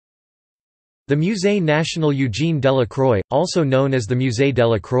The Musée National Eugène Delacroix, also known as the Musée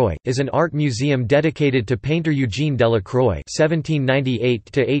Delacroix, is an art museum dedicated to painter Eugène Delacroix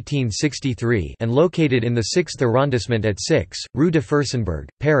 (1798–1863) and located in the 6th arrondissement at 6, Rue de Furstenberg,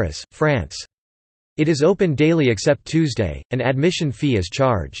 Paris, France. It is open daily except Tuesday. An admission fee is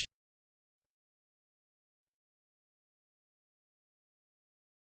charged.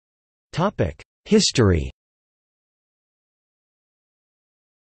 Topic: History.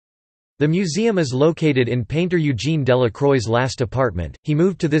 The museum is located in painter Eugène Delacroix's last apartment. He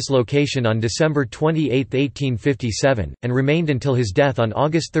moved to this location on December 28, 1857, and remained until his death on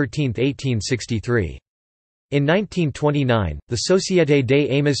August 13, 1863. In 1929, the Société des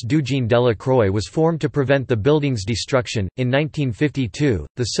Amis d'Eugène Delacroix was formed to prevent the building's destruction. In 1952,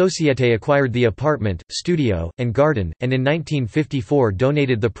 the Société acquired the apartment, studio, and garden, and in 1954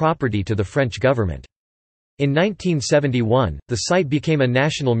 donated the property to the French government. In 1971, the site became a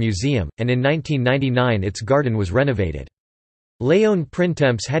national museum, and in 1999 its garden was renovated. Léon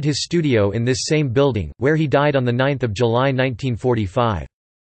Printemps had his studio in this same building, where he died on 9 July 1945.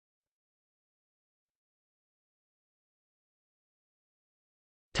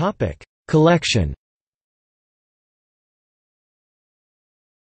 Collection.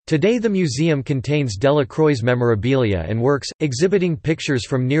 Today the museum contains Delacroix's memorabilia and works, exhibiting pictures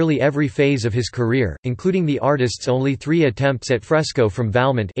from nearly every phase of his career, including the artist's only 3 attempts at fresco from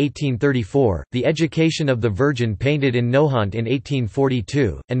Valmont 1834, The Education of the Virgin painted in Nohant in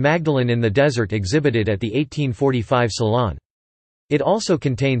 1842, and Magdalene in the Desert exhibited at the 1845 Salon. It also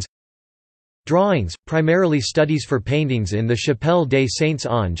contains drawings, primarily studies for paintings in the Chapelle des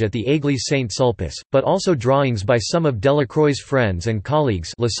Saints-Anges at the Église Saint-Sulpice, but also drawings by some of Delacroix's friends and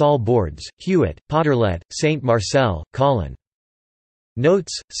colleagues La Salle Bordes, Hewitt, Potterlet, Saint-Marcel, Collin.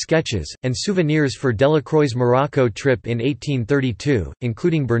 Notes, sketches, and souvenirs for Delacroix's Morocco trip in 1832,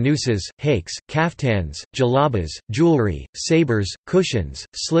 including burnouses, hakes, caftans, jalabas, jewelry, sabres, cushions,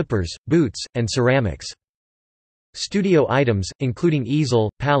 slippers, boots, and ceramics. Studio items, including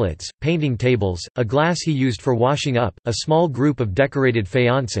easel, palettes, painting tables, a glass he used for washing up, a small group of decorated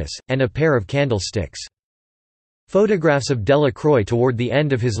faiences, and a pair of candlesticks. Photographs of Delacroix toward the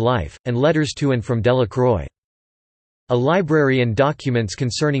end of his life, and letters to and from Delacroix. A library and documents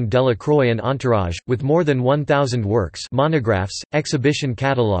concerning Delacroix and entourage, with more than 1,000 works, monographs, exhibition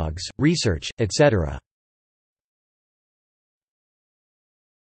catalogues, research, etc.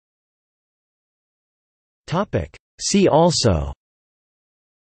 See also: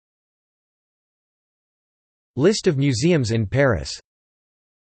 List of museums in Paris.